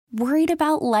Worried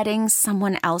about letting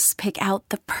someone else pick out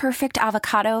the perfect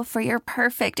avocado for your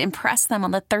perfect impress them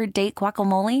on the third date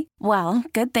guacamole? Well,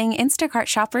 good thing Instacart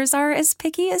shoppers are as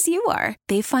picky as you are.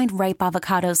 They find ripe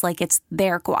avocados like it's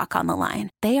their guac on the line.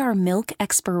 They are milk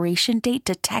expiration date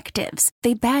detectives.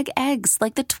 They bag eggs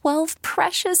like the 12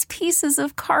 precious pieces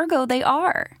of cargo they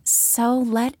are. So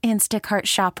let Instacart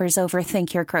shoppers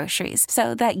overthink your groceries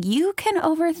so that you can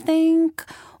overthink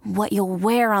what you'll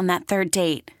wear on that third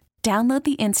date. Download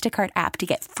the Instacart app to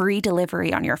get free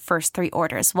delivery on your first 3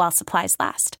 orders while supplies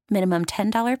last. Minimum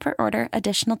 $10 per order.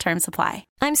 Additional terms apply.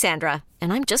 I'm Sandra,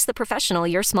 and I'm just the professional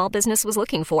your small business was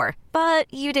looking for.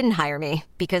 But you didn't hire me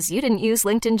because you didn't use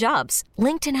LinkedIn Jobs.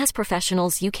 LinkedIn has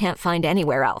professionals you can't find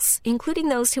anywhere else, including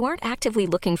those who aren't actively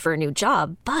looking for a new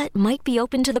job, but might be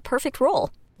open to the perfect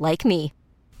role, like me.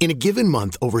 In a given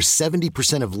month, over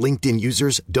 70% of LinkedIn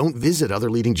users don't visit other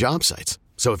leading job sites.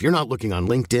 So if you're not looking on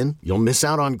LinkedIn, you'll miss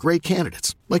out on great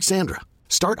candidates like Sandra.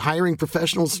 Start hiring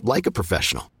professionals like a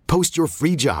professional. Post your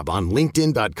free job on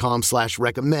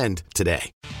linkedin.com/recommend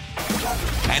today.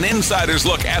 An insider's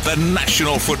look at the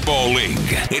National Football League.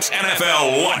 It's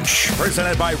NFL Lunch.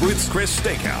 Presented by Ruth's Chris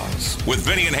Steakhouse. With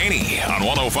Vinny and Haney on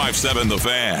 105.7 The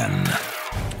Fan.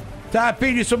 Time to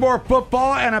feed you some more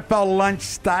football, NFL lunch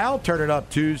style. Turn it up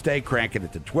Tuesday, crank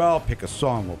it to 12. Pick a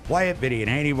song, we'll play it. Vinny and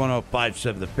Haney,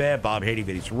 105.7 The Fan. Bob Haney,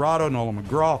 Vinny Cerrato, Nolan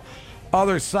McGraw.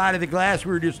 Other side of the glass,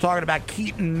 we were just talking about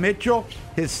Keaton Mitchell,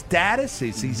 his status.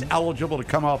 He's eligible to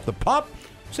come off the PUP.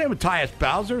 Same with Tyus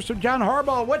Bowser. So, John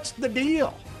Harbaugh, what's the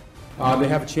deal? They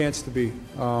have a chance to be.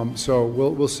 So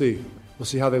we'll see. We'll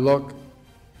see how they look.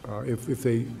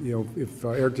 If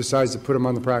Eric decides to put them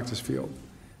on the practice field.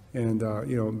 And,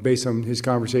 based on his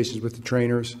conversations with the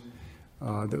trainers,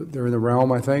 they're in the realm,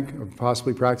 I think, of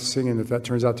possibly practicing. And if that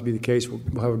turns out to be the case, we'll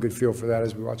have a good feel for that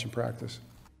as we watch him practice.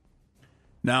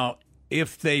 Now,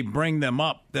 if they bring them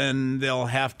up, then they'll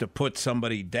have to put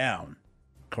somebody down,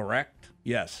 correct?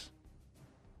 Yes.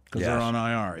 Because they're on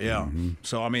IR, yeah. Mm-hmm.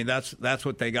 So, I mean, that's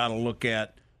what they got to look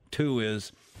at, too,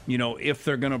 is, if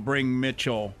they're going to bring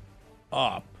Mitchell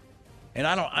up. And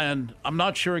I'm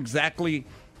not sure exactly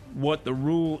what the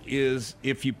rule is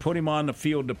if you put him on the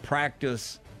field to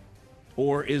practice,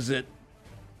 or is it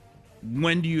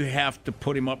when do you have to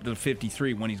put him up to the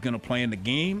 53 when he's going to play in the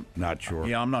game? Not sure.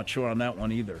 Yeah, I'm not sure on that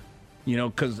one either.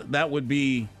 Because that would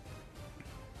be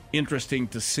interesting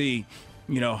to see,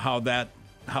 how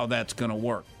that's going to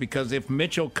work. Because if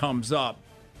Mitchell comes up,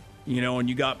 and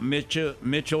you got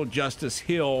Mitchell, Justice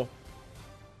Hill,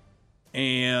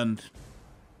 and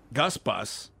Gus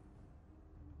Bus,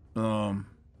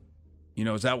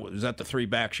 is that the 3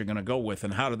 backs you're going to go with,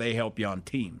 and how do they help you on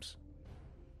teams?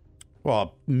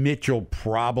 Well, Mitchell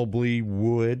probably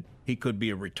would. He could be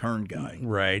a return guy.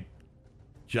 Right.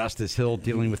 Justice Hill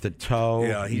dealing with the toe.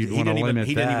 Yeah, he didn't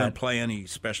even play any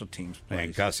special teams plays.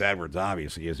 And Gus Edwards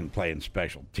obviously isn't playing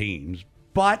special teams.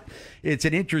 But it's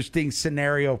an interesting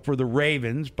scenario for the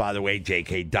Ravens. By the way,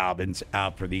 J.K. Dobbins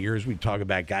out for the year. We talk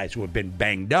about guys who have been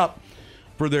banged up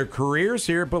for their careers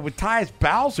here. But with Tyus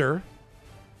Bowser,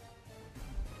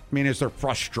 is there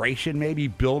frustration maybe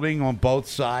building on both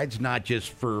sides, not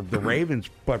just for the Ravens,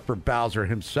 but for Bowser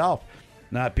himself,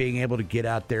 not being able to get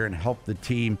out there and help the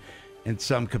team in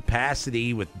some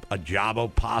capacity with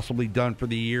Ajabo possibly done for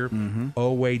the year,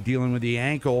 Oweh dealing with the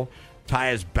ankle.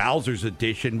 Tyus Bowser's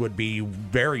addition would be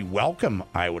very welcome,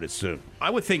 I would assume. I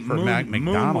would think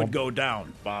Moon would go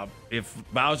down, Bob. If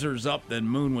Bowser's up, then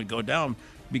Moon would go down,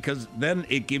 because then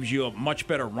it gives you a much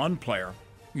better run player.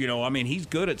 He's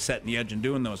good at setting the edge and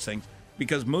doing those things,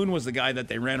 because Moon was the guy that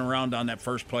they ran around on that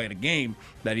first play of the game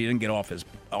that he didn't get off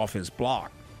his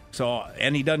block. So,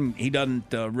 and he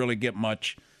doesn't really get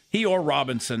much. He or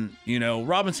Robinson,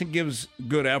 Robinson gives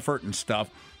good effort and stuff,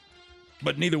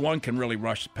 but neither one can really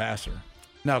rush the passer.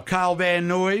 Now, Kyle Van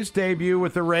Noy's debut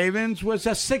with the Ravens was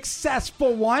a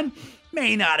successful one.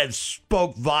 May not have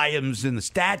spoke volumes in the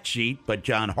stat sheet, but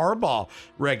John Harbaugh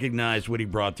recognized what he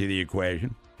brought to the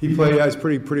equation. He played. It's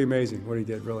pretty amazing what he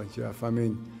did, really, Jeff.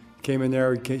 Came in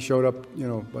there, showed up,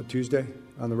 about Tuesday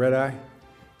on the red eye,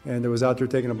 and was out there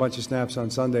taking a bunch of snaps on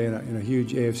Sunday in a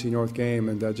huge AFC North game,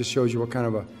 and just shows you what kind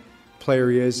of a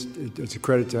player he is. It's a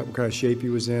credit to what kind of shape he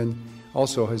was in.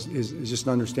 Also, is just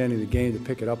an understanding of the game to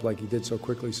pick it up like he did so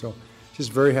quickly. So,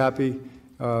 just very happy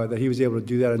that he was able to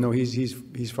do that. I know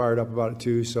he's fired up about it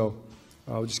too. So,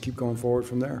 we'll just keep going forward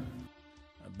from there.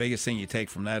 Biggest thing you take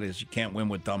from that is you can't win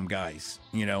with dumb guys.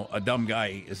 A dumb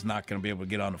guy is not going to be able to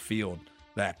get on the field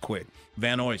that quick.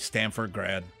 Van Noy, Stanford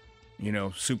grad,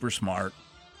 super smart,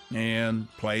 and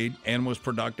played and was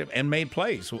productive and made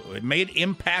plays. It made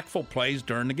impactful plays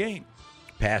during the game.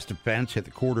 Pass defense, hit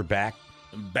the quarterback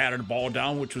batted the ball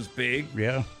down, which was big.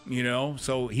 Yeah.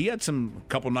 So he had a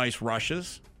couple nice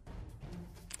rushes.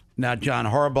 Now, John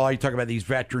Harbaugh, you talk about these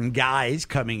veteran guys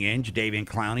coming in. Jadeveon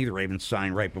Clowney, the Ravens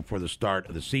signed right before the start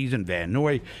of the season. Van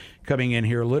Noy coming in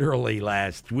here literally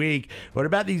last week. What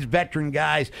about these veteran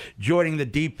guys joining the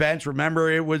defense?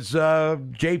 Remember, it was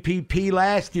JPP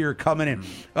last year coming in.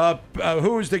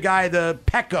 Who was the guy, the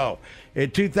Pecco, in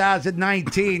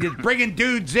 2019? Just bringing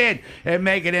dudes in and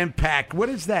make an impact. What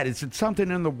is that? Is it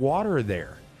something in the water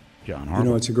there? John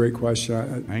Harbaugh. It's a great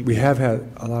question. We have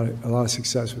had a lot of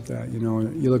success with that.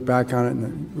 And you look back on it,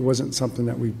 and it wasn't something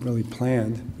that we really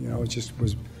planned. It just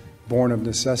was born of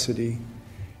necessity.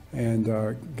 And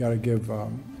got to give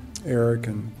Eric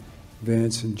and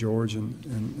Vince and George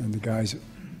and the guys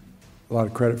a lot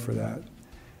of credit for that.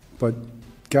 But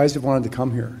guys have wanted to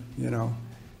come here.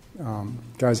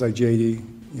 Guys like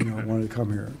JD, wanted to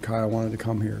come here. Kyle wanted to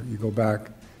come here. You go back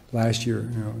last year,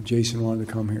 Jason wanted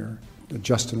to come here.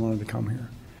 Justin wanted to come here.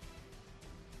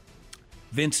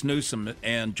 Vince Newsom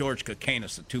and George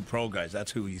Kokanis, the two pro guys,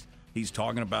 that's who he's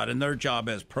talking about. And their job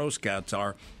as pro scouts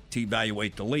are to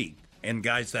evaluate the league and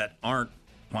guys that aren't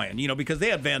playing. Because they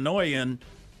had Van Noy in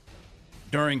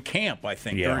during camp, I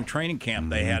think. Yeah. During training camp,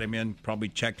 they had him in, probably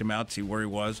checked him out, see where he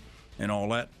was and all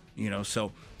that.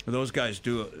 So those guys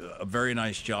do a very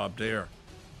nice job there.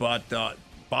 But,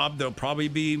 Bob, they'll probably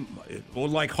be,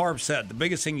 like Harb said, the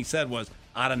biggest thing he said was,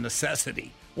 out of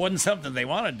necessity. Wasn't something they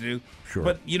wanted to do. Sure.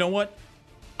 But you know what?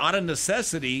 Out of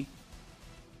necessity,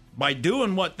 by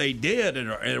doing what they did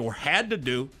or had to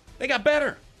do, they got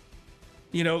better.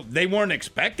 They weren't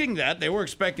expecting that. They were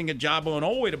expecting a Jabo and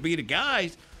Olwe to be the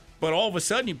guys, but all of a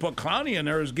sudden you put Clowney in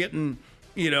there who's getting,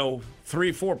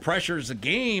 3-4 pressures a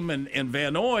game, and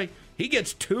Van Noy, he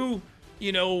gets 2,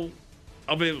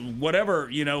 of it, whatever,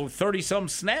 30-some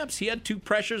snaps. He had 2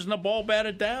 pressures and the ball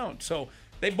batted down. So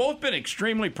they've both been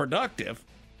extremely productive.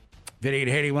 Vinny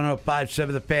and Haney,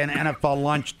 105.7 The Fan, NFL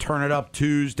Lunch, Turn It Up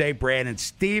Tuesday. Brandon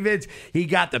Stevens, he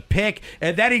got the pick,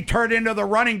 and then he turned into the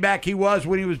running back he was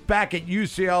when he was back at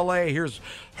UCLA. Here's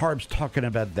Harbs talking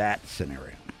about that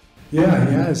scenario. Yeah,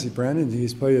 he has. Brandon,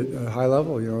 he's played at a high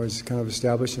level. He's kind of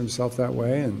established himself that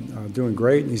way and doing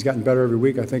great. And he's gotten better every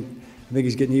week. I think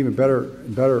he's getting even better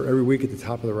and better every week at the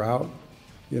top of the route.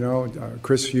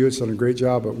 Chris Hewitt's done a great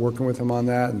job at working with him on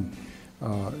that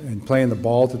and playing the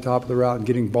ball at the top of the route and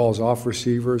getting balls off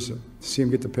receivers. To see him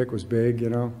get the pick was big,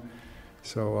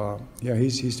 So,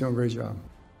 he's doing a great job.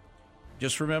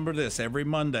 Just remember this, every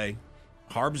Monday,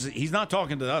 Harbs, he's not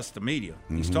talking to us, the media.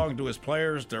 He's talking to his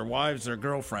players, their wives, their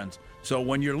girlfriends. So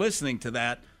when you're listening to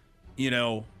that,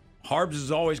 Harbs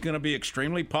is always going to be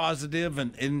extremely positive,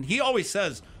 and he always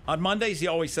says, on Mondays, he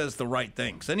always says the right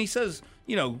things. And he says,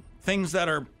 things that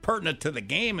are pertinent to the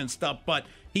game and stuff, but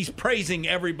he's praising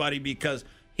everybody because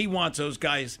he wants those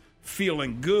guys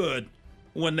feeling good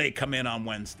when they come in on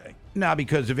Wednesday. Now,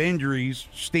 because of injuries,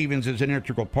 Stevens is an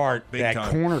integral part at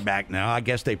cornerback now. I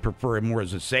guess they prefer him more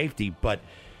as a safety, but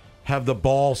have the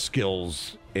ball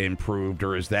skills improved,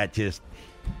 or is that just,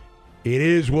 it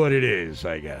is what it is,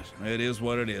 I guess? It is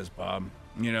what it is, Bob.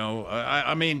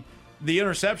 I mean, the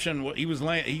interception,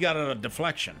 he got a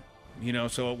deflection,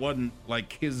 so it wasn't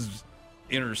like his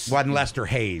interception. Wasn't Lester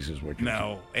Hayes is what you're saying.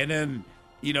 No, and then,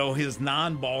 his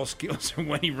non-ball skills are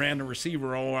when he ran the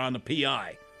receiver over on the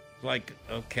PI. Like,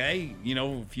 okay,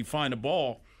 if you find a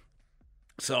ball.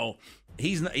 So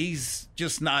he's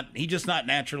just not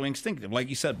naturally instinctive. Like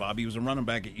you said, Bob, he was a running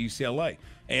back at UCLA.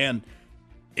 And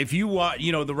if you watch,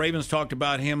 the Ravens talked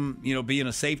about him, being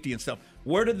a safety and stuff.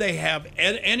 Where did they have,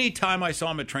 any time I saw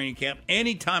him at training camp,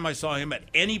 any time I saw him at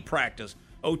any practice,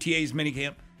 OTAs,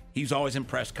 minicamp, he's always in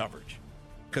press coverage.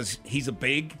 Because he's a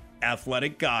big,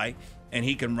 athletic guy, and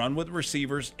he can run with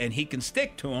receivers, and he can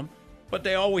stick to them, but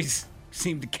they always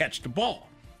seem to catch the ball.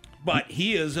 But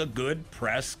he is a good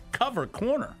press cover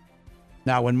corner.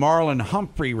 Now, when Marlon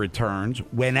Humphrey returns,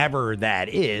 whenever that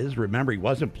is, remember he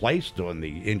wasn't placed on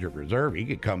the injured reserve. He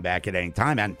could come back at any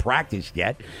time. Hadn't practiced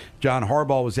yet. John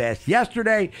Harbaugh was asked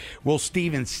yesterday, will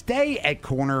Stevens stay at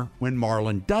corner when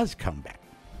Marlon does come back?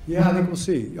 Yeah, I think we'll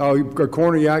see. A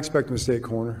corner, I expect him to stay at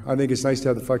corner. I think it's nice to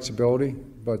have the flexibility,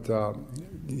 but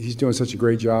he's doing such a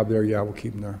great job there. Yeah, we'll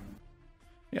keep him there.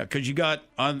 Yeah, because you got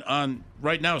on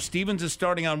right now, Stevens is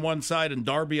starting on one side and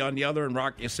Darby on the other, and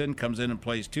Rock Ya-Sin comes in and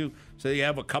plays too. So you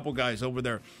have a couple guys over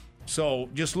there. So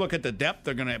just look at the depth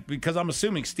they're going to have, because I'm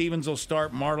assuming Stevens will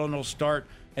start, Marlon will start,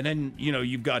 and then,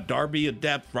 you've got Darby at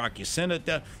depth, Rock Ya-Sin at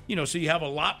depth. So you have a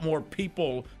lot more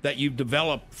people that you've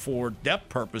developed for depth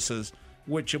purposes,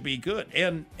 which will be good.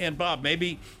 And Bob,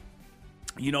 maybe,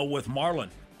 with Marlon,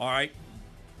 all right,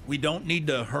 we don't need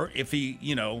to hurt if he,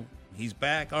 He's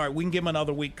back. All right, we can give him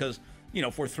another week because,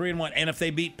 if we're 3-1, and if they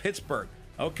beat Pittsburgh,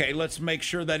 okay, let's make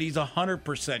sure that he's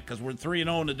 100% because we're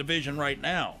 3-0 in the division right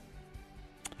now.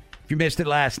 If you missed it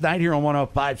last night here on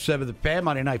 105.7 The Fan,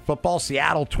 Monday Night Football,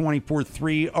 Seattle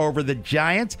 24-3 over the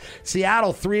Giants.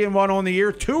 Seattle 3-1 on the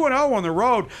year, 2-0 on the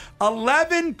road.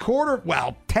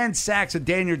 10 sacks of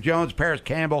Daniel Jones, Paris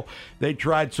Campbell. They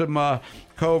tried some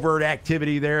covert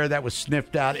activity there that was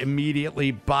sniffed out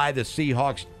immediately by the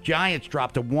Seahawks. Giants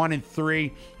dropped to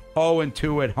 1-3,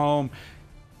 0-2 at home.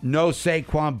 No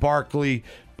Saquon Barkley,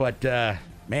 but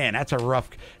man, it's a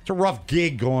rough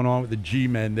gig going on with the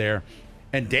G-men there.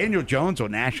 And Daniel Jones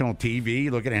on national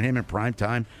TV, looking at him in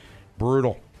primetime,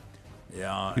 brutal.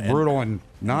 Yeah. Brutal in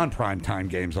non-primetime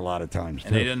games a lot of times, too.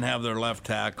 And they didn't have their left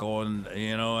tackle, and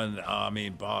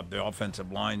Bob, the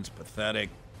offensive line's pathetic.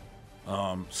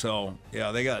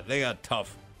 They got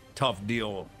tough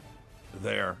deal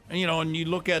there. And you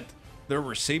look at their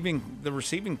the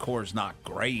receiving core is not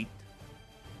great.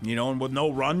 And with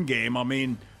no run game,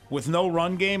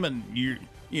 and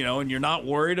you're not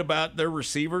worried about their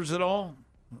receivers at all.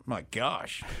 My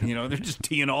gosh, they're just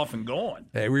teeing off and going.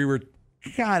 Hey, we were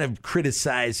kind of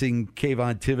criticizing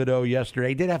Kayvon Thibodeau yesterday.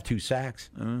 He did have 2 sacks.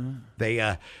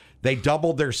 They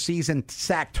doubled their season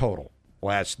sack total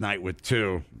last night with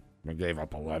 2. They gave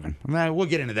up 11. We'll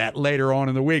get into that later on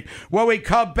in the week. When we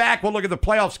come back, we'll look at the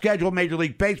playoff schedule of Major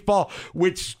League Baseball,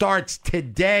 which starts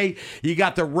today. You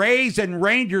got the Rays and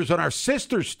Rangers on our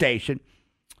sister station,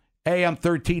 AM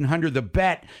 1300, The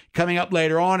Bet. Coming up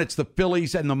later on, it's the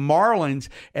Phillies and the Marlins.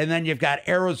 And then you've got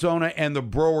Arizona and the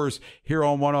Brewers here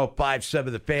on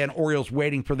 105.7 The Fan. Orioles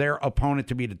waiting for their opponent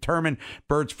to be determined.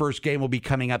 Birds' first game will be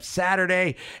coming up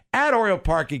Saturday at Oriole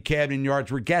Park at Camden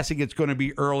Yards. We're guessing it's going to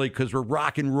be early because we're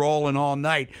rock and rolling all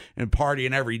night and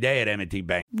partying every day at M&T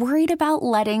Bank. Worried about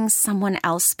letting someone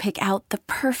else pick out the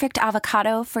perfect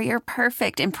avocado for your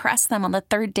perfect impress them on the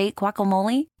third date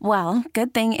guacamole? Well,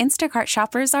 good thing Instacart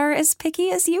shoppers are as picky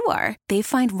as you are. They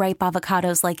find ripe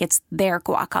avocados like it's their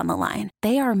guac on the line.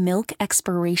 They are milk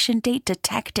expiration date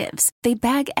detectives. They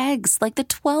bag eggs like the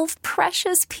 12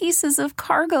 precious pieces of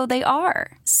cargo they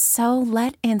are. So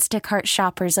let Instacart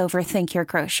shoppers overthink your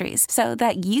groceries so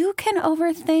that you can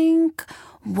overthink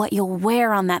what you'll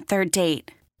wear on that third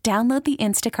date. Download the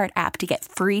Instacart app to get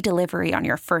free delivery on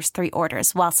your first 3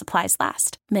 orders while supplies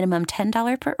last. Minimum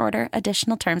 $10 per order.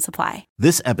 Additional terms apply.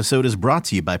 This episode is brought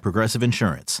to you by Progressive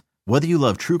Insurance. Whether you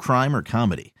love true crime or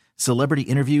comedy, celebrity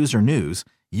interviews or news,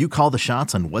 you call the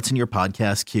shots on what's in your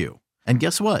podcast queue. And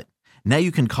guess what? Now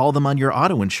you can call them on your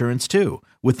auto insurance too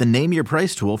with the Name Your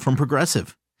Price tool from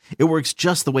Progressive. It works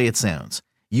just the way it sounds.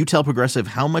 You tell Progressive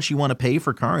how much you want to pay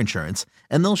for car insurance,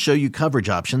 and they'll show you coverage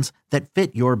options that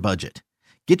fit your budget.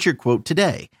 Get your quote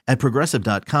today at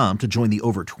Progressive.com to join the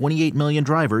over 28 million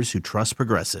drivers who trust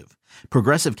Progressive.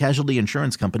 Progressive Casualty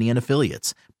Insurance Company and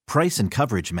Affiliates. Price and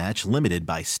coverage match limited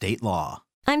by state law.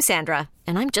 I'm Sandra,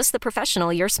 and I'm just the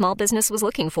professional your small business was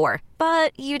looking for.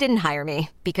 But you didn't hire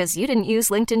me because you didn't use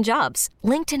LinkedIn Jobs.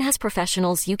 LinkedIn has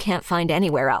professionals you can't find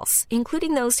anywhere else,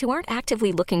 including those who aren't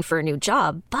actively looking for a new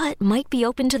job, but might be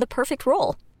open to the perfect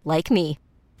role, like me.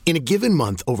 In a given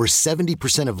month, over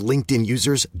 70% of LinkedIn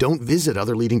users don't visit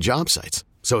other leading job sites.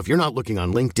 So if you're not looking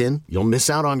on LinkedIn, you'll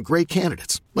miss out on great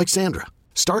candidates like Sandra.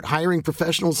 Start hiring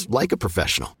professionals like a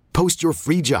professional. Post your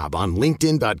free job on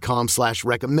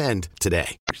linkedin.com/recommend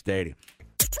today. Stadium.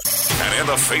 And in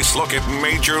the face look at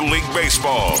Major League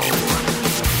Baseball.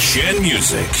 Chin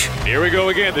Music. Here we go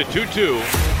again, the 2-2.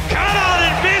 Caught on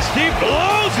and missed. He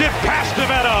blows it past him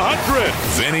at 100.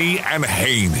 Vinny and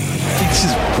Haney. It's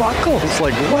just buckle. It's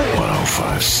like, what?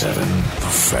 105.7 The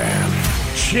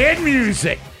Fan. Chin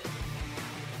Music.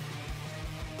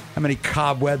 How many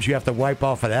cobwebs you have to wipe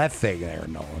off of that thing there,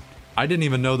 Nolan? I didn't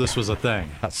even know this was a thing.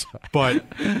 But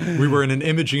we were in an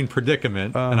imaging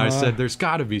predicament, and I said, there's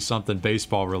got to be something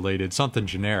baseball-related, something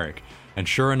generic. And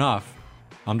sure enough,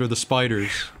 under the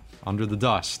spiders, under the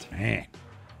dust, man,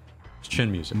 it's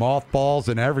Chin Music. Mothballs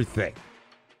and everything.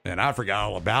 And I forgot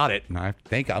all about it, and I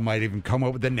think I might even come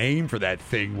up with a name for that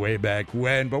thing way back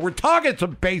when. But we're talking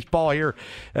some baseball here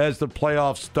as the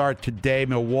playoffs start today.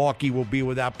 Milwaukee will be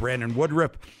without Brandon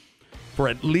Woodruff for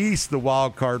at least the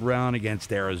wild card round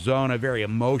against Arizona. Very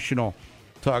emotional,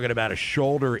 talking about a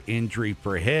shoulder injury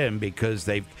for him because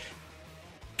they've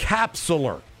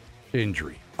capsular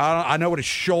injury. I know what a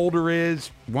shoulder is.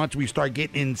 Once we start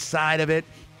getting inside of it,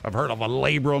 I've heard of a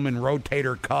labrum and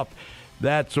rotator cuff,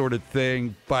 that sort of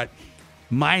thing. But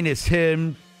minus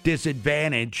him,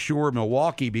 disadvantage, sure,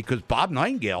 Milwaukee, because Bob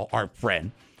Nightingale, our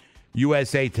friend,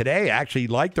 USA Today, actually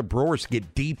like the Brewers to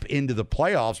get deep into the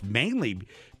playoffs, mainly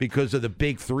because of the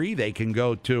big three they can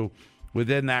go to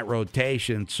within that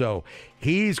rotation. So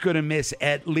he's going to miss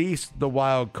at least the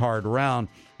wild card round.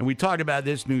 And we talked about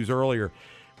this news earlier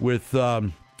with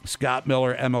Scott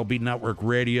Miller, MLB Network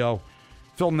Radio.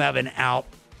 Phil Nevin out,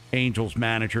 Angels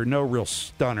manager. No real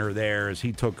stunner there as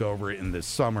he took over in the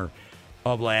summer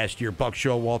of last year. Buck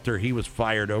Showalter, he was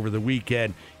fired over the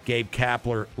weekend. Gabe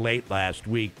Kapler late last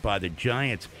week by the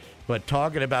Giants. But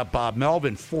talking about Bob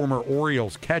Melvin, former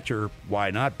Orioles catcher,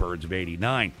 why not Birds of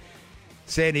 89?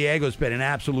 San Diego's been an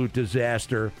absolute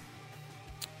disaster.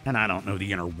 And I don't know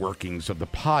the inner workings of the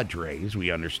Padres.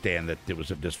 We understand that it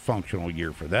was a dysfunctional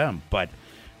year for them. But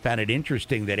found it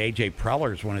interesting that A.J.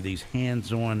 Preller is one of these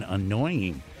hands-on,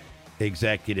 annoying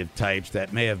executive types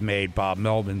that may have made Bob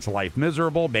Melvin's life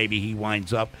miserable. Maybe he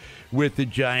winds up with the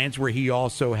Giants, where he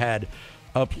also had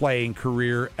a playing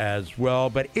career as well.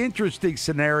 But interesting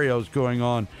scenarios going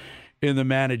on in the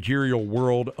managerial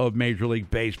world of Major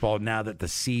League Baseball now that the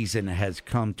season has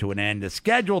come to an end. The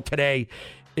schedule today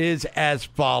is as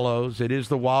follows. It is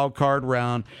the wild card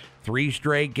round, 3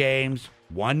 straight games,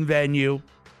 1 venue,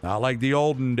 not like the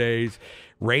olden days.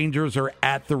 Rangers are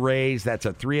at the Rays. That's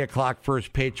a 3 o'clock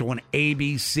first pitch on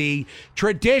ABC.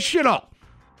 Traditional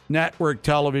network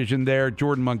television there.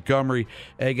 Jordan Montgomery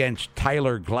against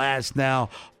Tyler Glasnow.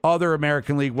 Other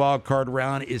American League wildcard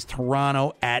round is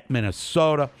Toronto at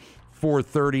Minnesota.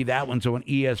 4:30. That one's on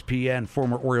ESPN.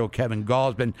 Former Oriole Kevin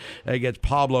Gausman against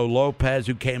Pablo Lopez,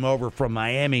 who came over from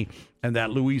Miami and that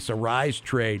Luis Arraez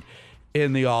trade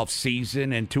in the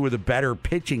offseason, and 2 of the better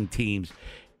pitching teams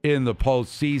in the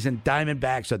postseason.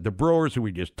 Diamondbacks at the Brewers, who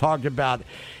we just talked about.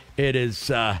 It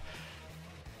is,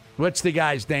 what's the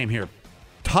guy's name here?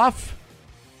 Tough?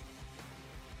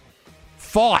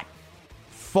 Fought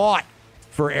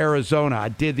for Arizona. I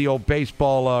did the old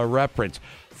baseball reference.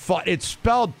 Fought. It's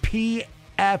spelled P-F-A-A-D-T.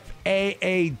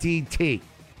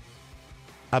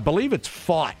 I believe it's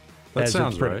fought. That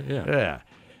sounds right, yeah.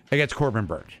 Against Corbin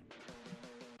Burns,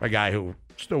 a guy who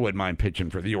still wouldn't mind pitching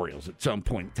for the Orioles at some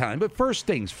point in time. But first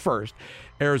things first,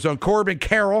 Arizona. Corbin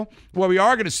Carroll, what we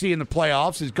are going to see in the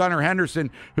playoffs is Gunnar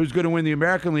Henderson, who's going to win the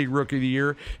American League Rookie of the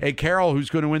Year, and Carroll, who's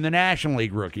going to win the National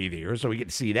League Rookie of the Year. So we get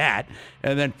to see that.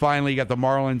 And then finally, you got the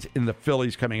Marlins and the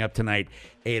Phillies coming up tonight,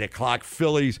 8 o'clock.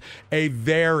 Phillies, a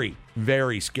very,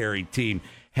 very scary team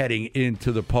heading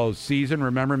into the postseason.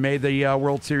 Remember, made the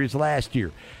World Series last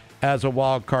year as a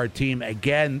wild card team.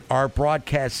 Again, our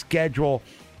broadcast schedule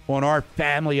on our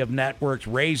family of networks,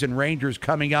 Rays and Rangers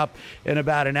coming up in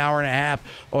about an hour and a half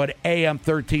on AM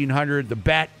 1300, The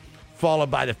Bet,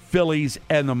 followed by the Phillies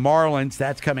and the Marlins.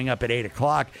 That's coming up at 8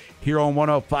 o'clock here on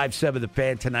 105.7 The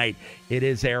Fan tonight. It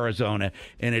is Arizona,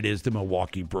 and it is the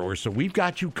Milwaukee Brewers. So we've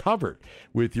got you covered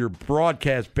with your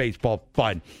broadcast baseball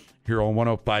fun here on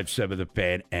 105.7 The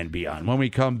Fan and beyond. When we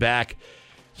come back,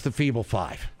 it's the Feeble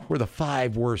Five. We're the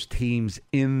 5 worst teams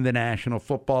in the National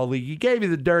Football League. You gave you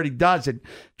the dirty dozen.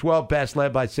 12 best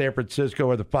led by San Francisco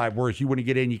are the 5 worst. You want to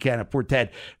get in, you can at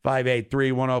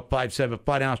 410-583-1057.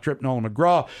 Funhouse Trip, Nolan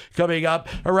McGraw. Coming up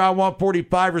around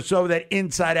 1:45 or so, that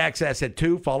Inside Access at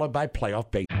 2, followed by Playoff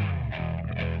Baseball.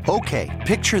 Okay,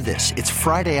 picture this. It's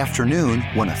Friday afternoon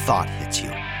when a thought hits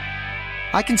you.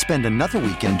 I can spend another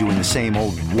weekend doing the same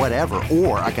old whatever,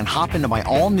 or I can hop into my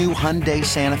all-new Hyundai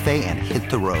Santa Fe and hit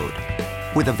the road.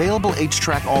 With available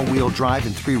H-Track all-wheel drive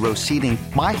and 3-row seating,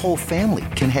 my whole family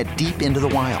can head deep into the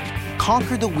wild.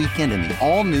 Conquer the weekend in the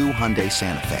all-new Hyundai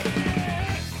Santa Fe.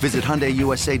 Visit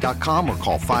HyundaiUSA.com or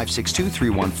call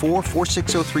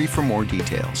 562-314-4603 for more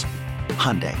details.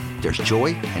 Hyundai, there's joy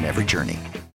in every journey.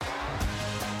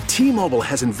 T-Mobile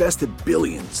has invested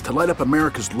billions to light up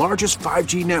America's largest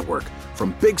 5G network,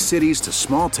 from big cities to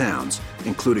small towns,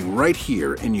 including right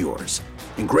here in yours.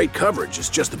 And great coverage is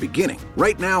just the beginning.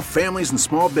 Right now, families and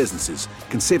small businesses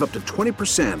can save up to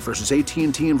 20% versus AT&T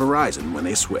and Verizon when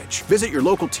they switch. Visit your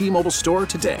local T-Mobile store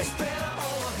today.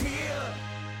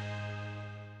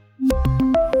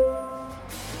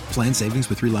 Plan savings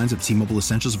with 3 lines of T-Mobile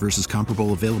Essentials versus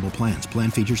comparable available plans. Plan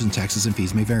features and taxes and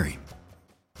fees may vary.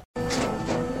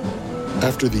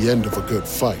 After the end of a good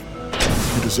fight,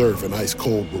 you deserve an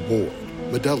ice-cold reward.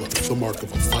 Modelo, the mark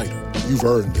of a fighter. You've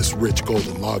earned this rich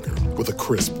golden lager with a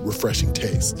crisp, refreshing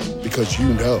taste. Because you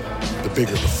know, the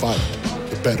bigger the fight,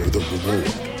 the better the reward.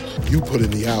 You put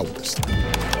in the hours,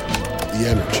 the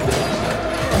energy,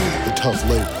 the tough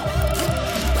labor.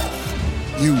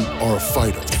 You are a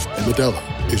fighter, and Modelo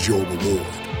is your reward.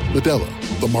 Modelo,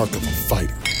 the mark of a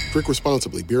fighter. Drink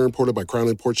responsibly. Beer imported by Crown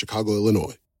Imports, Chicago,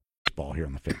 Illinois. Ball here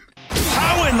on the Fan.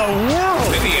 How in the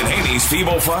world? Vinny and Haney's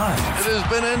Feeble Five. It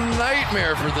has been a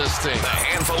nightmare for this team. The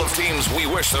handful of teams we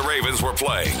wish the Ravens were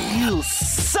playing. You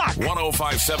suck.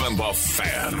 105.7 The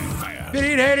Fan.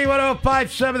 Vinny and Haney,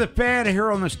 105.7 The Fan.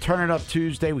 Here on this Turn It Up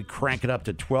Tuesday, we crank it up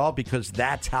to 12 because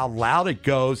that's how loud it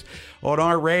goes on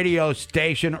our radio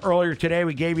station. Earlier today,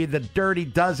 we gave you the Dirty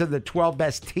Dozen, the 12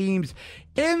 best teams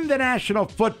in the National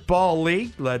Football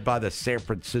League, led by the San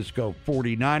Francisco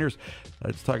 49ers.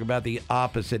 Let's talk about the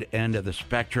opposite end of the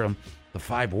spectrum, the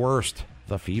 5 worst,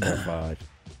 the Feeble Five.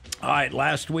 All right,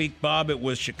 last week, Bob, it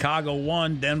was Chicago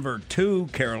 1, Denver 2,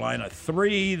 Carolina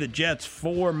 3, the Jets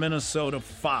 4, Minnesota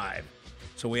 5.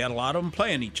 So we had a lot of them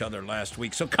playing each other last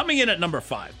week. So coming in at number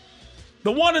 5,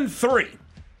 the 1-3,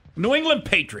 New England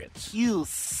Patriots. You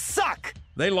suck.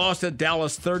 They lost at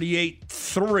Dallas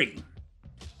 38-3.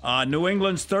 New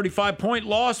England's 35-point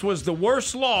loss was the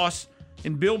worst loss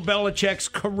in Bill Belichick's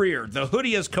career. The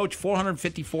Hoodie has coached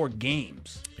 454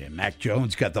 games. Yeah, Mac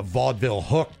Jones got the vaudeville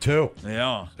hook, too.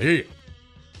 Yeah. Hey.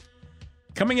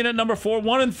 Coming in at number 4,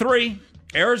 1-3,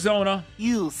 Arizona.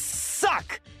 You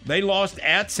suck. They lost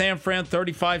at San Fran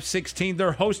 35-16.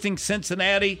 They're hosting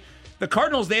Cincinnati. The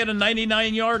Cardinals, they had a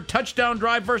 99-yard touchdown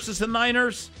drive versus the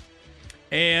Niners.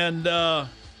 And the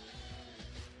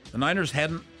Niners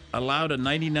hadn't allowed a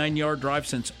 99-yard drive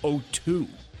since 2002.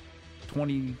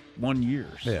 21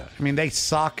 years. Yeah. I mean, they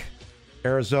suck,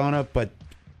 Arizona, but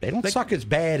they don't suck as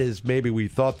bad as maybe we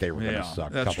thought they were going to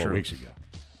suck a couple of weeks ago.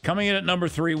 Coming in at number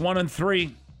 3,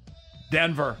 1-3,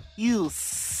 Denver. You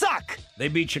suck. They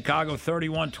beat Chicago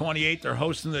 31-28. They're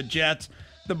hosting the Jets.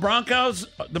 The Broncos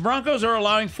are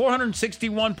allowing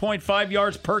 461.5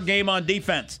 yards per game on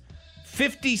defense.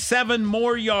 57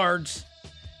 more yards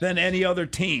than any other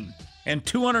team. And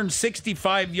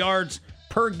 265 yards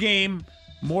per game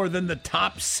more than the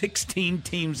top 16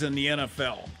 teams in the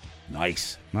NFL.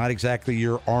 Nice. Not exactly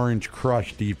your Orange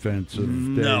Crush defense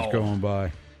of days going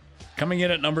by. Coming in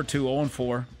at number 2,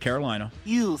 0-4, Carolina.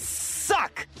 You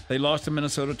suck. They lost to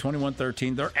Minnesota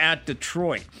 21-13. They're at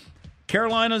Detroit.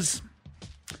 Carolina's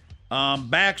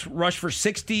backs rushed for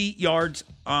 60 yards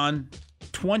on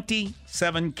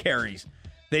 27 carries.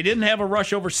 They didn't have a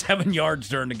rush over 7 yards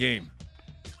during the game.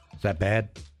 Is that bad?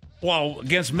 Well,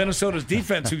 against Minnesota's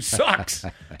defense, who sucks.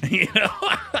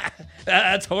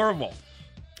 That's horrible.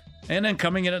 And then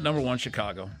coming in at number 1,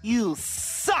 Chicago. You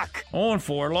suck.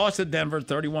 0-4, lost to Denver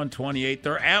 31-28.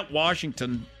 They're at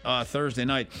Washington Thursday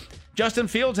night. Justin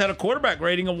Fields had a quarterback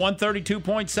rating of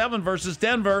 132.7 versus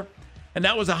Denver, and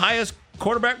that was the highest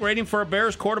quarterback rating for a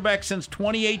Bears quarterback since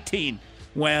 2018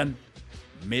 when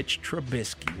Mitch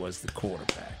Trubisky was the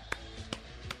quarterback.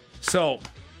 So,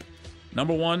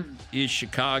 number 1 is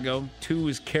Chicago, 2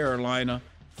 is Carolina,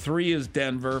 3 is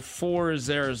Denver, 4 is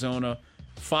Arizona,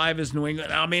 5 is New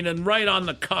England. I mean, and right on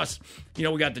the cusp, we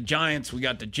got the Giants, we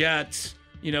got the Jets.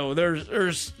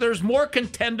 There's more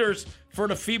contenders for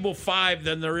the Feeble Five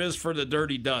than there is for the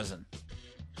Dirty Dozen.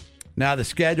 Now, the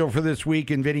schedule for this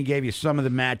week, and Vinny gave you some of the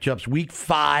matchups. Week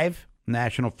 5,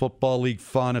 National Football League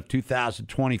Fun of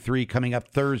 2023, coming up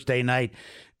Thursday night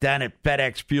down at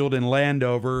FedEx Field in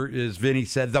Landover. As Vinny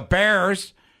said, the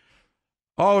Bears,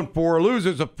 0-4,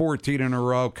 losers of 14 in a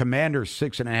row. Commanders,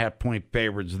 6.5-point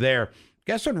favorites there.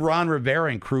 Guess what Ron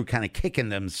Rivera and crew kind of kicking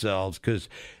themselves because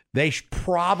they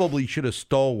probably should have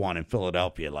stole one in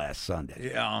Philadelphia last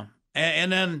Sunday. Yeah.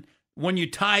 And then when you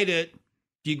tied it,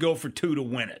 you go for 2 to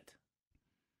win it.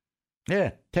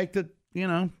 Yeah. Take the,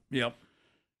 Yep.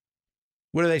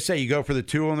 What do they say? You go for the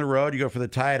 2 on the road, you go for the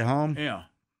tie at home? Yeah.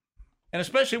 And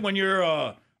especially when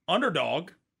you're underdog.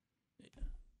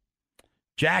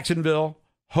 Jacksonville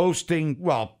hosting,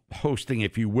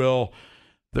 if you will.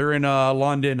 They're in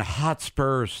London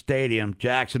Hotspur Stadium.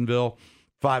 Jacksonville,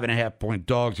 5.5-point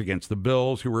dogs against the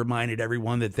Bills, who reminded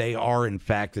everyone that they are, in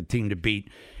fact, the team to beat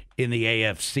in the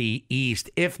AFC East,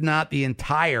 if not the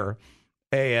entire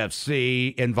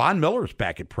AFC. And Von Miller's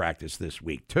back at practice this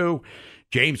week, too.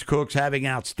 James Cook's having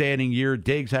an outstanding year.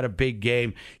 Diggs had a big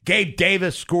game. Gabe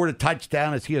Davis scored a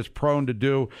touchdown, as he is prone to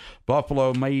do.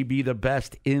 Buffalo may be the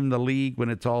best in the league when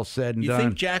it's all said and done. You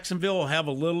think Jacksonville will have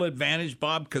a little advantage,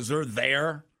 Bob, because they're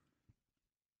there?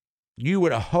 You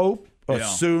would hope,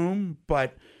 assume,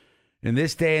 but in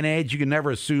this day and age, you can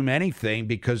never assume anything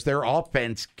because their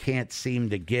offense can't seem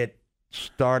to get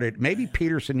started. Maybe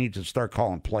Peterson needs to start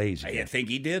calling plays again. I think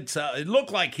he did. So it looked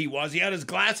like he was. He had his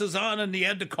glasses on, and he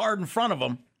had the card in front of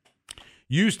him.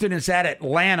 Houston is at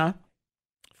Atlanta.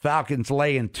 Falcons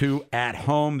laying 2 at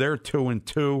home. They're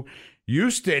 2-2.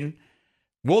 Houston,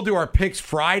 we'll do our picks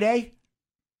Friday.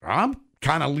 I'm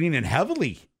kind of leaning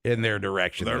heavily in their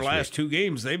direction. Their last week. two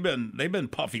games, they've been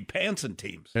puffy pantsing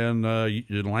teams. And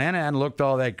Atlanta hadn't looked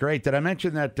all that great. Did I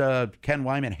mention that Ken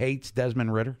Wyman hates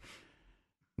Desmond Ridder?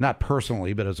 Not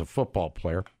personally, but as a football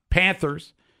player.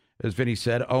 Panthers, as Vinny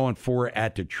said, 0-4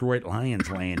 at Detroit. Lions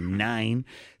laying 9.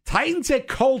 Titans at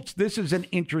Colts. This is an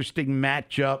interesting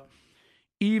matchup.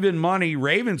 Even money.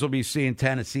 Ravens will be seeing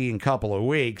Tennessee in a couple of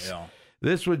weeks. Yeah.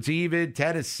 This one's even.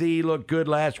 Tennessee looked good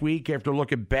last week after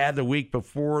looking bad the week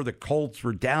before. The Colts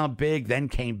were down big, then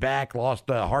came back, lost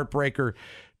a heartbreaker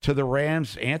to the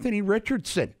Rams. Anthony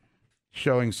Richardson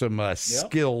showing some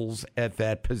skills at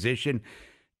that position.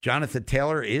 Jonathan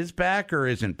Taylor is back or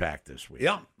isn't back this week?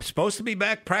 Yeah, supposed to be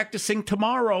back practicing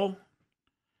tomorrow.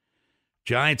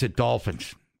 Giants at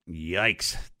Dolphins.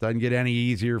 Yikes. Doesn't get any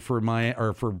easier for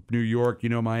New York. You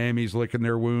know, Miami's licking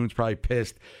their wounds, probably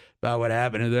pissed about what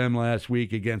happened to them last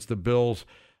week against the Bills.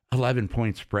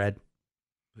 11-point spread.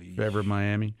 Favor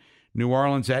Miami. New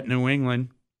Orleans at New England.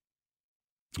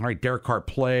 All right, Derek Carr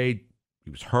played.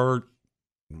 He was hurt.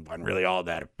 Wasn't really all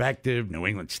that effective. New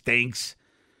England stinks.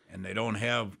 And they don't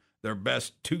have their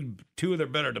best two of their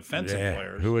better defensive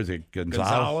players. Who is it?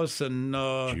 Gonzalez and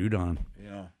Judon.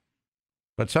 Yeah.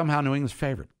 But somehow New England's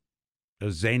favored.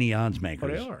 Those zany odds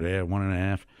makers. Oh, they are. Yeah,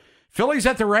 1.5. Phillies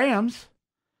at the Rams.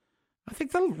 I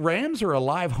think the Rams are a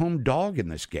live home dog in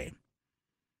this game.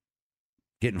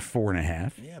 Getting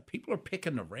 4.5. Yeah, people are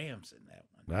picking the Rams in that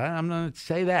one. I'm not going to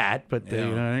say that, but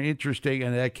interesting.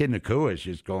 And that kid Nakua is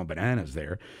just going bananas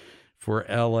there for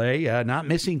L.A. Not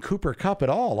missing Cooper Kupp at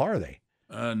all, are they?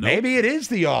 No. Maybe it is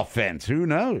the offense. Who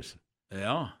knows?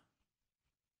 Yeah.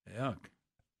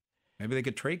 Maybe they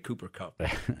could trade Cooper Kupp.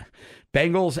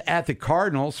 Bengals at the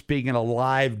Cardinals. Speaking of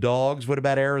live dogs, what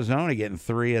about Arizona getting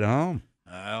 3 at home?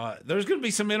 There's going to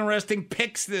be some interesting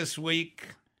picks this week.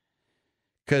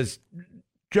 Because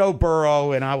Joe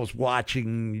Burrow, and I was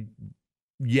watching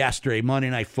yesterday, Monday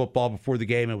Night Football before the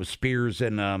game. It was Spears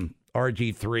and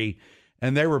RG3,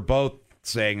 and they were both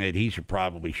saying that he should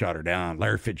probably shut her down.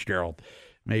 Larry Fitzgerald,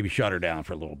 maybe shut her down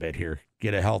for a little bit here.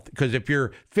 Get a health, because if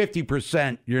you're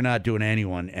 50%, you're not doing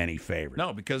anyone any favors.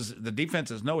 No, because the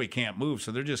defenses know he can't move,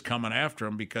 so they're just coming after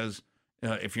him because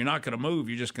if you're not going to move,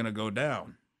 you're just going to go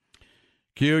down.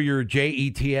 Q, your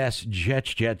Jets.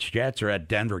 Jets are at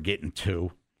Denver getting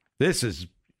 2.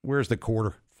 Where's the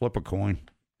quarter? Flip a coin.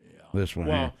 Yeah. This one.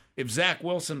 Well, if Zach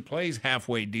Wilson plays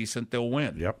halfway decent, they'll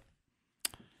win. Yep.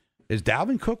 Is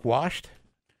Dalvin Cook washed?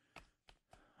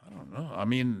 I don't know. I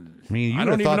mean, I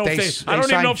don't even know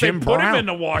if they put him in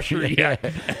the washer yet.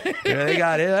 Yeah, they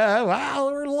got it.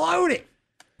 We're loaded.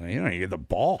 Well, you don't get the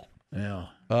ball.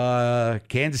 Yeah.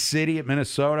 Kansas City at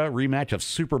Minnesota, rematch of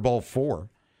Super Bowl 4.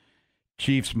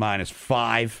 Chiefs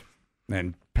 -5.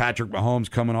 And Patrick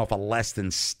Mahomes coming off a less than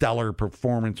stellar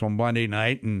performance on Monday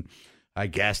night. And I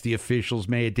guess the officials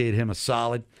may have did him a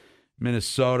solid.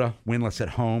 Minnesota winless at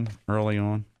home early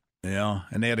on. Yeah,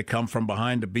 and they had to come from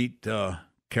behind to beat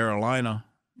Carolina.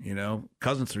 You know,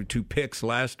 Cousins threw 2 picks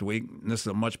last week, and this is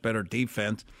a much better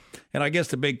defense. And I guess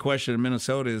the big question in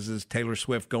Minnesota is Taylor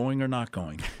Swift going or not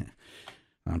going?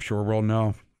 I'm sure we'll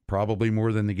know. Probably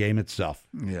more than the game itself.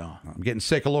 Yeah. I'm getting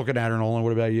sick of looking at her, Nolan.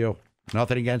 What about you?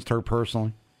 Nothing against her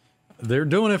personally? They're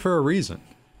doing it for a reason.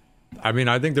 I mean,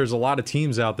 I think there's a lot of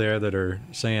teams out there that are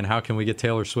saying, how can we get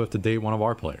Taylor Swift to date one of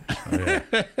our players?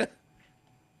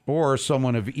 Or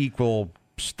someone of equal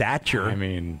stature. I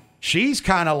mean, she's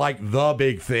kind of like the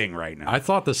big thing right now. I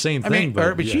thought the same thing.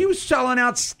 But she was selling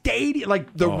out stadium,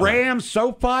 like the Rams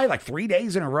SoFi, like 3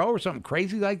 days in a row or something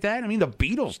crazy like that. I mean, the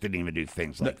Beatles didn't even do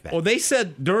things like that. Well, they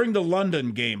said during the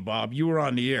London game, Bob, you were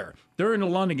on the air. During the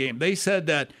London game, they said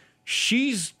that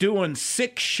she's doing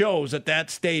 6 shows at that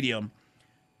stadium.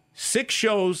 6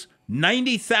 shows,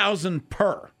 90,000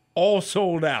 per, all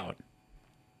sold out.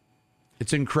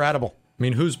 It's incredible. I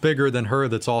mean, who's bigger than her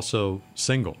that's also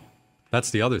single?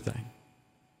 That's the other thing.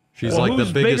 She's like the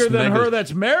biggest. Who's bigger than her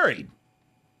that's married?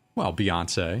 Well,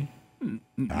 Beyonce.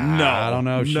 No, I don't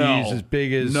know if she's as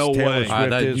big as Taylor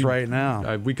Swift is right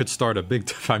now. We could start a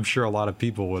big. I'm sure a lot of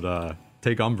people would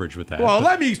take umbrage with that. Well,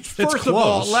 first of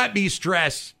all, let me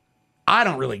stress. I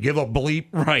don't really give a bleep.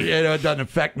 Right. You know, it doesn't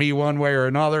affect me one way or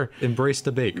another. Embrace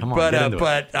debate. Come on.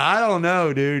 But I don't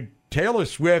know, dude. Taylor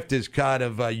Swift is kind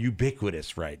of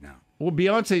ubiquitous right now. Well,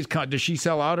 Beyonce's does she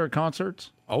sell out her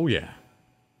concerts? Oh yeah,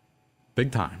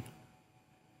 big time.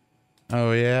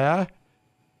 Oh yeah.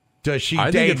 Does she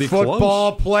date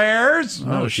football players?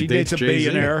 No, she dates a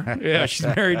billionaire. Yeah, she's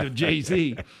married to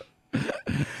Jay-Z.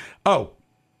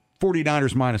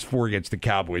 49ers -4 against the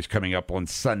Cowboys coming up on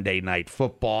Sunday Night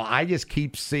Football. I just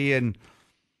keep seeing,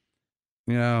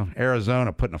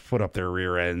 Arizona putting a foot up their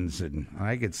rear ends, and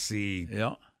I could see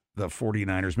the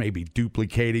 49ers may be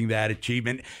duplicating that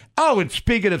achievement. Oh, and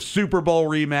speaking of Super Bowl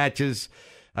rematches,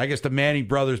 I guess the Manning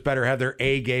brothers better have their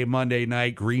A game Monday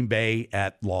night, Green Bay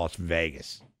at Las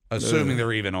Vegas, assuming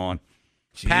they're even on.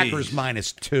 Jeez. Packers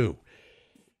 -2.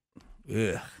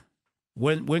 Ugh.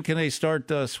 When can they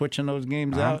start switching those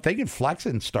games out? I'm thinking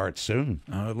flexing starts soon.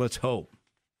 Let's hope.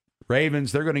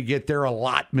 Ravens, they're going to get their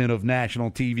allotment of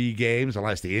national TV games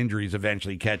unless the injuries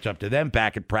eventually catch up to them.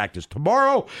 Back at practice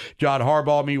tomorrow. John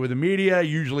Harbaugh meet with the media.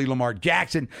 Usually Lamar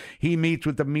Jackson, he meets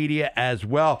with the media as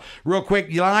well. Real quick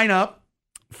lineup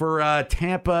for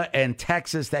Tampa and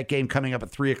Texas. That game coming up at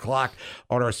 3 o'clock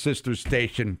on our sister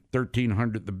station,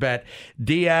 1300 The Bet.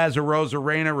 Diaz,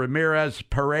 Arozarena, Ramirez,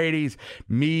 Paredes,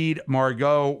 Meade,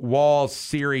 Margot, Walls,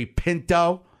 Siri,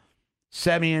 Pinto,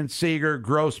 Semien, Seager,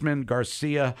 Grossman,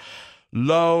 Garcia,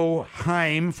 Lowe,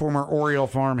 Heim, former Oriole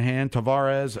farmhand,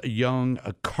 Tavares, Young,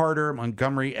 Carter,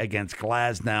 Montgomery against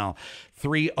Glasnow.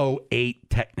 3:08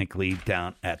 technically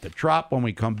down at the Trop. When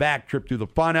we come back, trip through the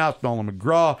funhouse. Nolan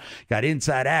McGraw got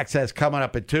inside access coming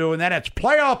up at 2. And then it's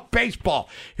playoff baseball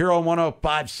here on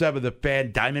 105.7 The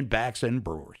Fan, Diamondbacks and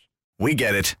Brewers. We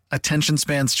get it. Attention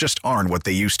spans just aren't what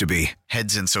they used to be.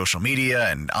 Heads in social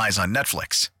media and eyes on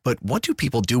Netflix. But what do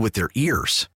people do with their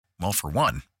ears? Well, for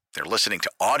one, they're listening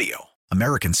to audio.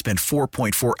 Americans spend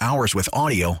 4.4 hours with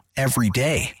audio every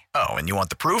day. Oh, and you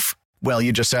want the proof? Well,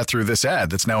 you just sat through this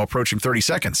ad that's now approaching 30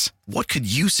 seconds. What could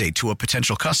you say to a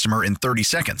potential customer in 30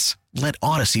 seconds? Let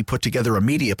Odyssey put together a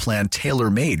media plan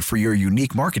tailor-made for your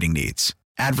unique marketing needs.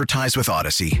 Advertise with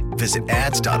Odyssey. Visit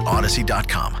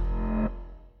ads.odyssey.com.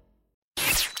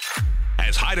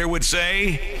 As Hyder would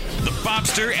say, the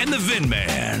Bobster and the Vin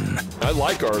Man. I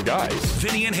like our guys.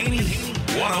 Vinny and Haney,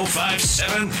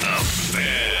 105.7 The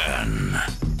Fan.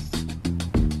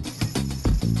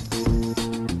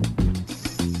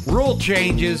 Rule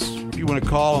changes, if you want to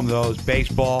call them those,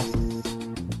 baseball.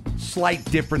 Slight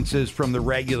differences from the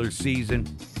regular season.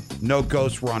 No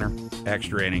ghost runner,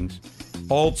 extra innings.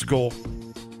 Old school.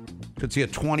 Could see a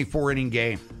 24-inning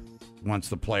game once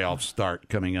the playoffs start,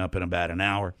 coming up in about an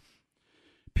hour.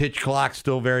 Pitch clock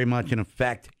still very much in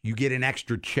effect. You get an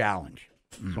extra challenge.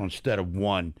 So instead of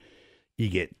 1, you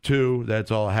get 2.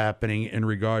 That's all happening in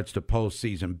regards to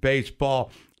postseason baseball.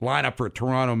 Lineup for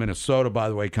Toronto, Minnesota, by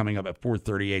the way, coming up at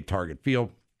 4:38 Target Field.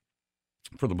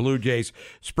 For the Blue Jays,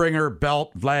 Springer,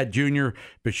 Belt, Vlad Jr.,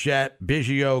 Bichette,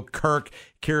 Biggio, Kirk,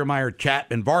 Kiermaier,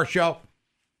 Chapman, Varsho.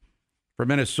 For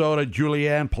Minnesota,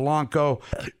 Julian, Polanco.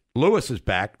 Lewis is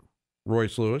back.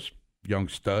 Royce Lewis, young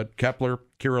stud. Kepler,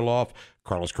 Kirilloff,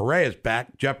 Carlos Correa is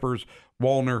back. Jeffers,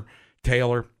 Wallner,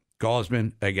 Taylor,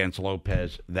 Gausman against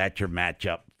Lopez. That's your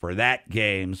matchup for that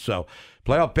game. So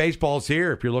playoff baseball's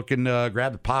here. If you're looking to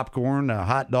grab the popcorn, the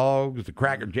hot dogs, the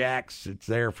Cracker Jacks, it's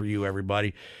there for you,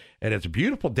 everybody. And it's a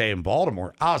beautiful day in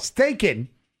Baltimore. I was thinking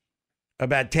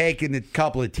about taking a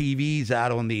couple of TVs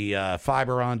out on the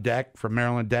fiber on deck from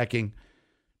Maryland Decking,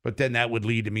 but then that would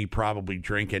lead to me probably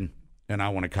drinking, and I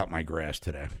want to cut my grass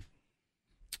today.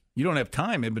 You don't have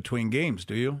time in between games,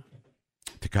 do you?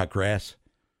 To cut grass?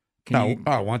 No.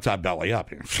 Once I belly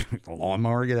up, the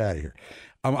lawnmower, get out of here.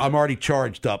 I'm already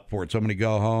charged up for it, so I'm going to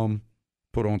go home,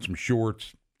 put on some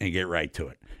shorts, and get right to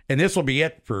it. And this will be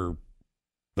it for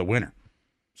the winter.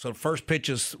 So the first pitch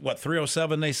is, what,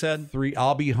 3:07 they said? 3.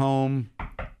 I'll be home,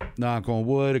 knock on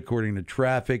wood, according to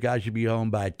traffic. I should be home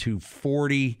by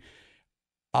 2:40.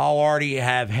 I'll already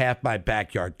have half my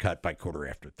backyard cut by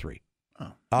 3:15.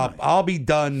 Oh, I'll be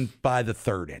done by the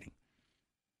 3rd inning.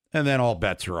 And then all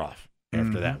bets are off.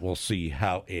 After that, we'll see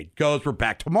how it goes. We're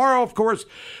back tomorrow, of course,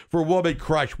 for Woman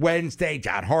Crush Wednesday.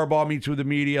 John Harbaugh meets with the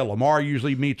media. Lamar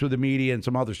usually meets with the media and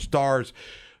some other stars.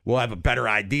 We'll have a better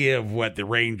idea of what the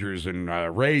Rangers and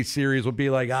Rays series will be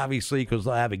like, obviously, because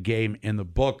they'll have a game in the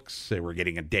books. We're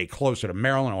getting a day closer to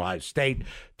Maryland, Ohio State.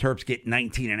 Terps get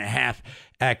 19.5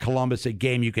 at Columbus, a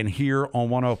game you can hear on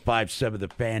 105.7 The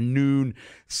Fan, noon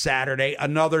Saturday.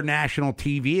 Another national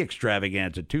TV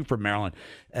extravaganza, too, for Maryland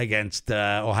against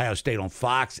Ohio State on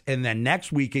Fox. And then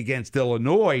next week against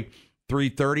Illinois,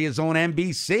 3:30 is on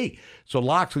NBC. So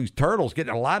Loxley's Turtles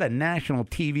getting a lot of national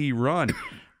TV run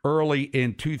early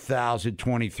in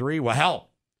 2023. Well,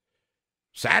 hell,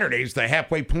 Saturday's the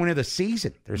halfway point of the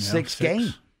season. There's 6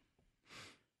 games.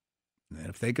 And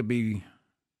if they could be...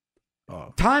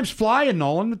 Time's flying,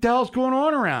 Nolan. What the hell's going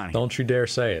on around here? Don't you dare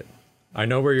say it. I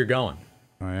know where you're going.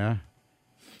 Oh, yeah?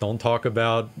 Don't talk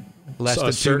about less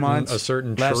than 2 months. A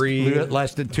certain tree.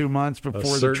 Less than 2 months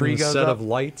before the tree goes set up. of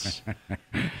lights.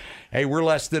 Hey, we're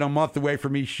less than a month away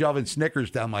from me shoving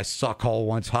Snickers down my suck hole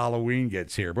once Halloween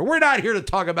gets here. But we're not here to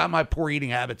talk about my poor eating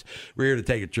habits. We're here to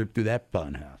take a trip through that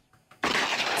fun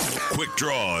house. Quick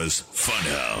Draws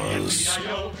Funhouse.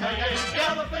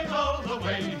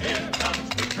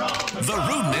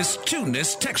 The rudeness,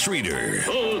 tuneness text reader.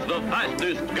 Who's the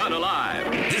fastest gun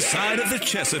alive? This side of the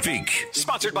Chesapeake.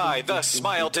 Sponsored by the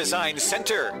Smile Design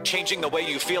Center. Changing the way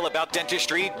you feel about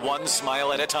dentistry, one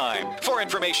smile at a time. For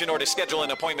information or to schedule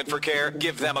an appointment for care,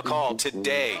 give them a call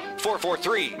today.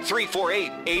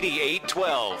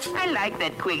 443-348-8812. I like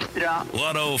that quick draw.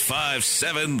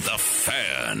 105.7 The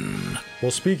Fan.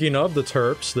 Well, speaking of the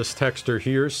Terps, this texter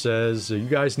here says, you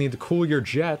guys need to cool your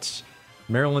jets.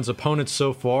 Maryland's opponents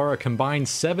so far, a combined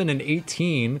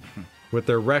 7-18 with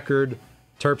their record.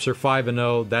 Terps are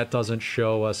 5-0. That doesn't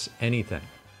show us anything.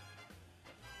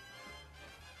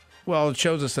 Well, it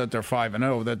shows us that they're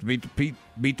 5-0. That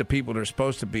beat the people they're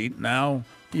supposed to beat. Now,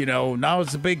 now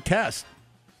it's a big test.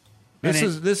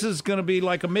 This is going to be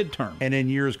like a midterm. And in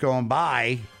years going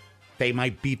by, they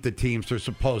might beat the teams they're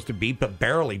supposed to beat, but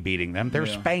barely beating them. They're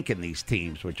spanking these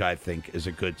teams, which I think is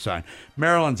a good sign.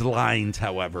 Maryland's lines,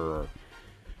 however, are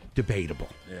debatable.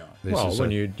 Yeah.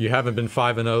 When you haven't been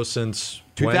 5-0 since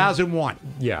 2001.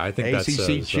 Yeah, I think that says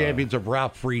ACC champions of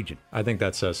Ralph Region. I think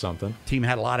that says something. Team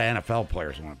had a lot of NFL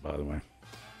players on it, by the way.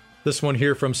 This one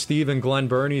here from Stephen Glenn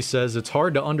Burney says, it's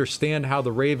hard to understand how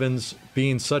the Ravens,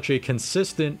 being such a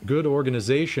consistent, good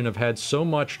organization, have had so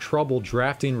much trouble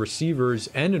drafting receivers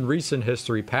and, in recent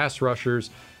history, pass rushers.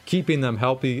 Keeping them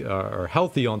healthy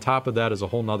on top of that is a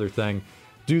whole nother thing.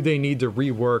 Do they need to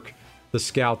rework the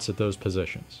scouts at those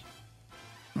positions?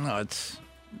 No, it's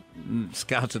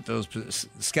scouts at those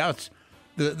scouts.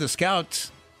 The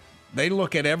scouts, they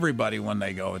look at everybody when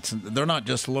they go. They're not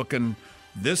just looking.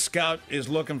 This scout is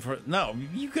looking for. No,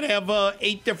 you could have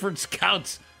 8 different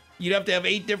scouts. You'd have to have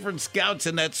 8 different scouts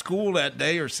in that school that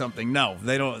day or something. No,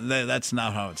 they don't. That's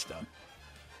not how it's done.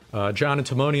 John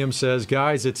Antimonium says,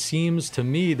 guys, it seems to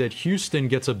me that Houston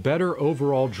gets a better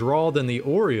overall draw than the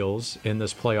Orioles in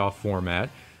this playoff format.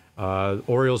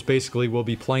 Orioles basically will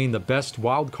be playing the best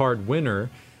wild card winner.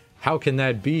 How can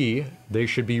that be? They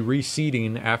should be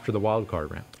reseeding after the wild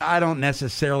card round. I don't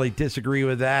necessarily disagree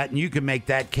with that. And you can make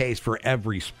that case for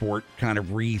every sport, kind of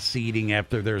reseeding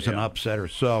after there's an upset or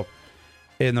so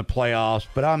in the playoffs.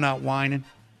 But I'm not whining.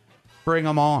 Bring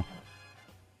them on.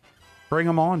 Bring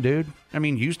them on, dude. I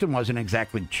mean, Houston wasn't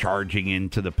exactly charging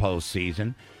into the postseason.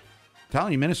 I'm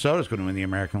telling you, Minnesota's going to win the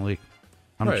American League.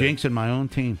 I'm jinxing my own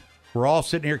team. We're all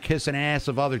sitting here kissing ass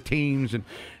of other teams, and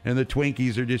the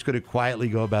Twinkies are just going to quietly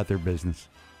go about their business.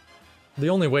 The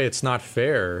only way it's not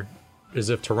fair is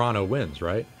if Toronto wins,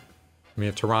 right? I mean,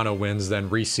 if Toronto wins, then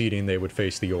reseeding, they would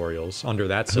face the Orioles under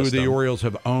that system. Who the Orioles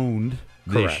have owned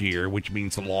this year, which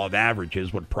means the law of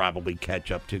averages would probably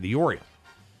catch up to the Orioles.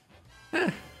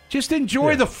 Just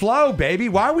enjoy the flow, baby.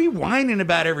 Why are we whining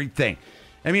about everything?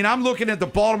 I mean, I'm looking at the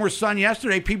Baltimore Sun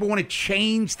yesterday. People want to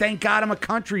change. Thank God I'm a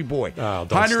country boy. Oh,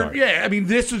 don't start. Yeah, I mean,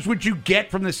 this is what you get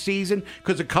from the season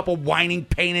because a couple whining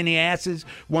pain in the asses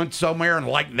went somewhere and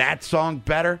liked that song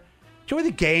better. Enjoy the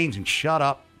games and shut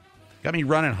up. Got me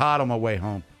running hot on my way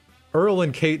home. Earl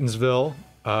in Catonsville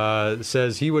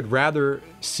says he would rather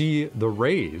see the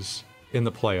Rays in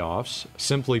the playoffs.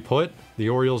 Simply put, the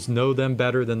Orioles know them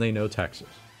better than they know Texas.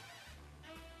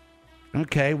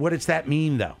 Okay, what does that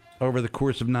mean, though? Over the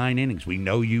course of 9 innings, we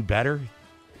know you better.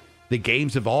 The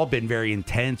games have all been very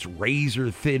intense,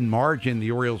 razor-thin margin. The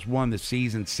Orioles won the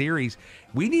season series.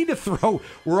 We need to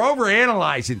we're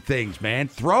overanalyzing things, man.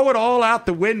 Throw it all out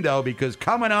the window because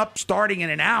coming up, starting in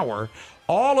an hour,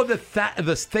 all of the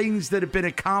things that have been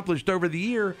accomplished over the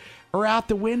year are out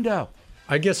the window.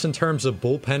 I guess in terms of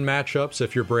bullpen matchups,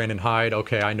 if you're Brandon Hyde,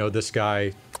 okay, I know this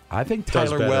guy. I think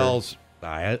Tyler Wells.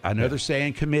 I know they're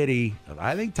saying committee, but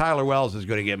I think Tyler Wells is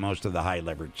going to get most of the high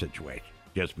leverage situation.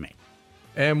 Just me.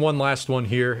 And one last one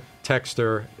here.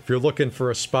 Texter, if you're looking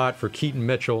for a spot for Keaton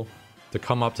Mitchell to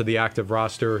come up to the active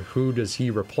roster, who does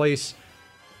he replace?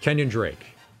 Kenyon Drake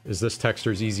is this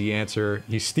texter's easy answer.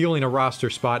 He's stealing a roster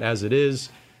spot as it is.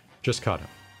 Just cut him.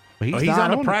 He's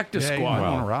on a practice squad.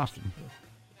 On a roster.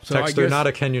 So texter, not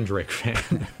a Kenyon Drake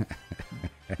fan.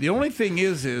 The only thing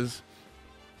is,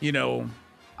 I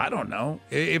don't know.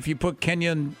 If you put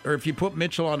Kenyon or if you put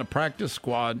Mitchell on a practice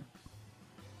squad,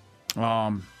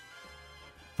 from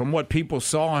what people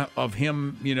saw of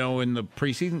him, in the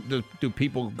preseason, do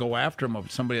people go after him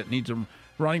of somebody that needs a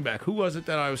running back? Who was it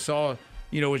that I saw,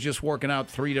 was just working out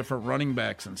 3 different running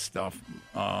backs and stuff?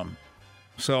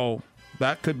 So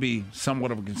that could be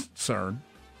somewhat of a concern.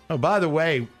 Oh, by the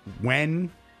way, when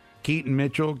Keaton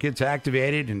Mitchell gets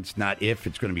activated, and it's not if,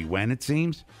 it's going to be when, it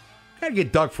seems, got to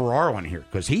get Doug Ferraro in here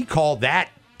because he called that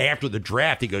after the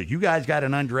draft, he goes, "You guys got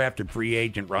an undrafted free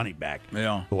agent running back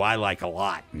who I like a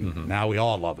lot." Now we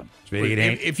all love him.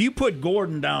 If you put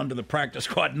Gordon down to the practice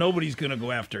squad, nobody's going to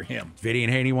go after him. Vinny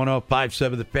and Haney,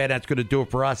 105.7 The Fan. That's going to do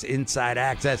it for us. Inside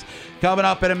Access coming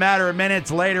up in a matter of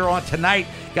minutes. Later on tonight,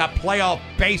 got playoff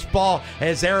baseball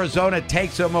as Arizona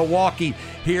takes on Milwaukee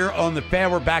here on The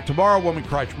Fan. We're back tomorrow, Woman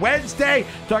Crush Wednesday,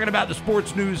 talking about the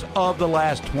sports news of the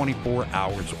last 24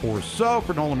 hours or so.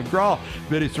 For Nolan McGraw,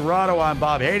 Vinny Cerrato, I'm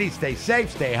Bob Haney. Stay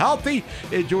safe, stay healthy.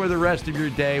 Enjoy the rest of your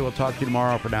day. We'll talk to you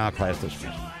tomorrow. For now, class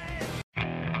dismissed.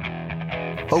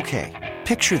 Okay,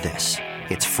 picture this.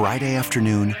 It's Friday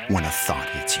afternoon when a thought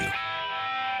hits you.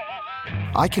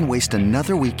 I can waste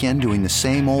another weekend doing the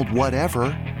same old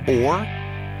whatever, or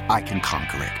I can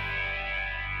conquer it.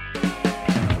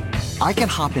 I can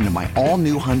hop into my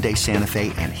all-new Hyundai Santa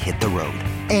Fe and hit the road.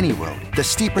 Any road. The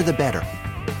steeper, the better.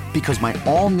 Because my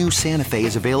all-new Santa Fe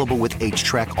is available with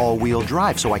H-Track all-wheel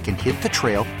drive, so I can hit the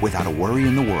trail without a worry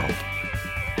in the world.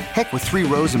 Heck, with 3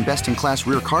 rows and best-in-class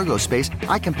rear cargo space,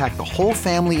 I can pack the whole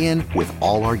family in with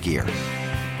all our gear.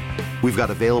 We've got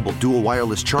available dual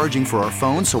wireless charging for our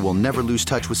phones, so we'll never lose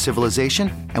touch with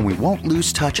civilization, and we won't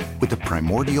lose touch with the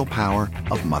primordial power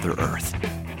of Mother Earth.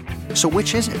 So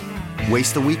which is it?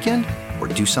 Waste the weekend or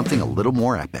do something a little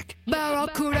more epic?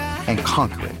 And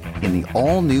conquer it in the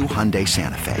all-new Hyundai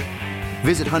Santa Fe.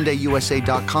 Visit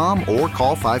HyundaiUSA.com or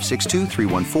call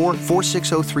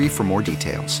 562-314-4603 for more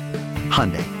details.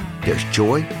 Hyundai, there's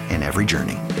joy in every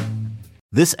journey.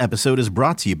 This episode is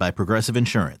brought to you by Progressive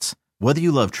Insurance. Whether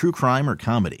you love true crime or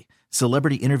comedy,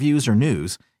 celebrity interviews or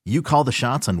news, you call the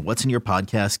shots on what's in your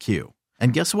podcast queue.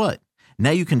 And guess what?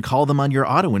 Now you can call them on your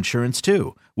auto insurance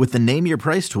too with the Name Your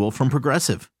Price tool from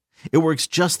Progressive. It works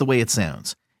just the way it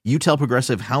sounds. You tell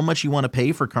Progressive how much you want to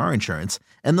pay for car insurance,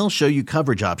 and they'll show you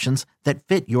coverage options that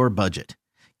fit your budget.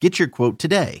 Get your quote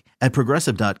today at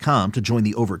Progressive.com to join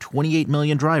the over 28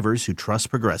 million drivers who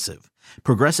trust Progressive.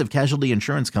 Progressive Casualty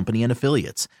Insurance Company and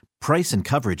Affiliates. Price and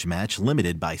coverage match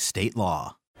limited by state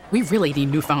law. We really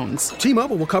need new phones.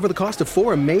 T-Mobile will cover the cost of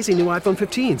 4 amazing new iPhone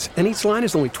 15s, and each line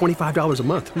is only $25 a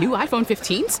month. New iPhone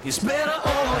 15s? It's better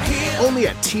over here. Only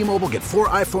at T-Mobile, get 4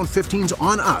 iPhone 15s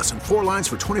on us and 4 lines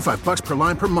for $25 per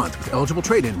line per month with eligible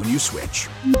trade-in when you switch.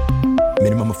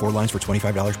 Minimum of 4 lines for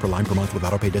 $25 per line per month with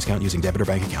autopay discount using debit or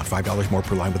bank account. $5 more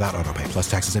per line without autopay, plus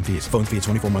taxes and fees. Phone fee at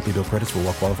 24 monthly bill credits for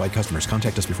well-qualified customers.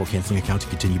 Contact us before canceling account to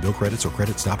continue bill credits or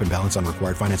credit stop and balance on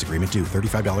required finance agreement due.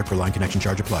 $35 per line connection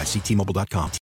charge applies. See T-Mobile.com.